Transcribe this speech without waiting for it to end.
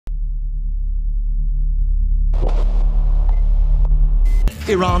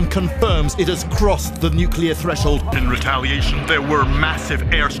Iran confirms it has crossed the nuclear threshold. In retaliation, there were massive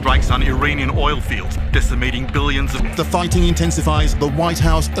airstrikes on Iranian oil fields, decimating billions of... The fighting intensifies. The White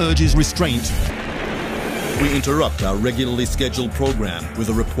House urges restraint. We interrupt our regularly scheduled program with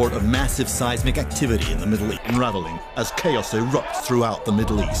a report of massive seismic activity in the Middle East, unraveling as chaos erupts throughout the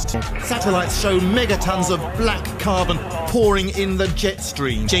Middle East. Satellites show megatons of black carbon pouring in the jet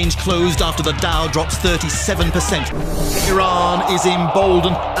stream. Exchange closed after the Dow drops 37%. Iran is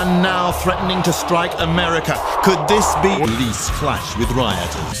emboldened and now threatening to strike America. Could this be police clash with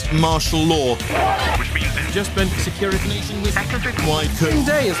rioters? Martial law. Which means there's Just been security nation with Wide curtain.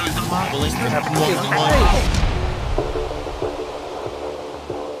 days. Marveling to have one eye.